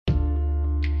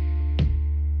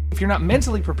If you're not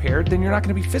mentally prepared, then you're not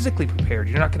going to be physically prepared.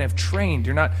 You're not going to have trained.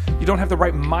 You don't have the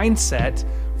right mindset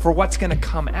for what's going to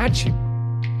come at you.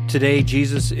 Today,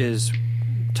 Jesus is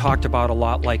talked about a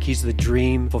lot like he's the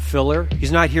dream fulfiller.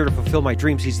 He's not here to fulfill my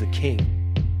dreams. He's the king.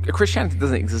 Christianity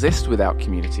doesn't exist without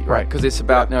community, right? Because it's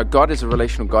about, God is a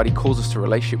relational God. He calls us to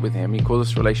relationship with Him. He calls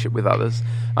us to relationship with others.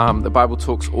 The Bible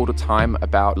talks all the time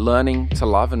about learning to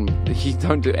love, and you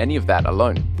don't do any of that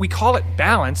alone. We call it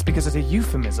balance because it's a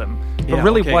euphemism. But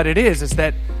what it is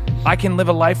that I can live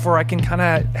a life where I can kind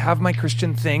of have my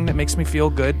Christian thing that makes me feel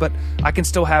good, but I can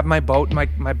still have my boat, my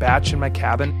batch, and my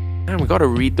cabin. And we've got to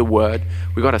read the Word.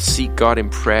 We've got to seek God in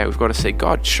prayer. We've got to say,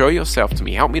 God, show yourself to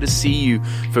me. Help me to see you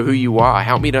for who you are.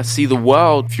 Help me to see the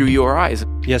world through your eyes.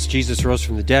 Yes, Jesus rose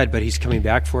from the dead, but he's coming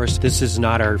back for us. This is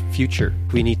not our future.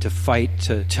 We need to fight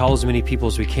to tell as many people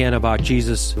as we can about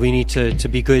Jesus. We need to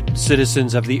be good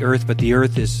citizens of the earth, but the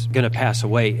earth is going to pass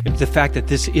away. And the fact that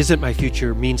this isn't my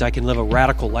future means I can live a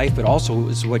radical life, but also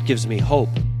is what gives me hope.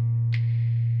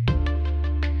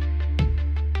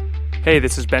 Hey,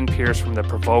 this is Ben Pierce from the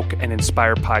Provoke and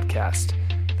Inspire podcast.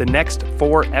 The next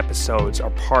 4 episodes are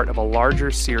part of a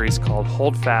larger series called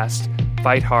Hold Fast,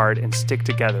 Fight Hard, and Stick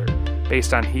Together,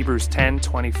 based on Hebrews 10,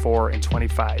 24, and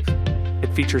 25.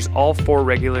 It features all 4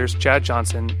 regulars, Chad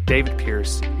Johnson, David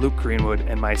Pierce, Luke Greenwood,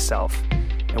 and myself.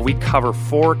 And we cover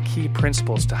 4 key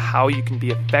principles to how you can be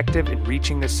effective in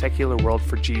reaching the secular world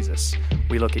for Jesus.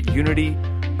 We look at unity,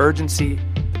 urgency,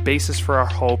 the basis for our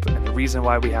hope, and the reason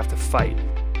why we have to fight.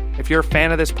 If you're a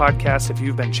fan of this podcast, if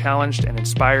you've been challenged and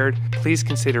inspired, please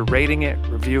consider rating it,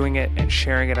 reviewing it, and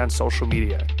sharing it on social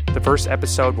media. The first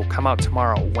episode will come out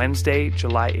tomorrow, Wednesday,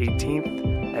 July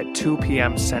 18th at 2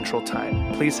 p.m. Central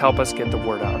Time. Please help us get the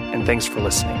word out, and thanks for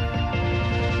listening.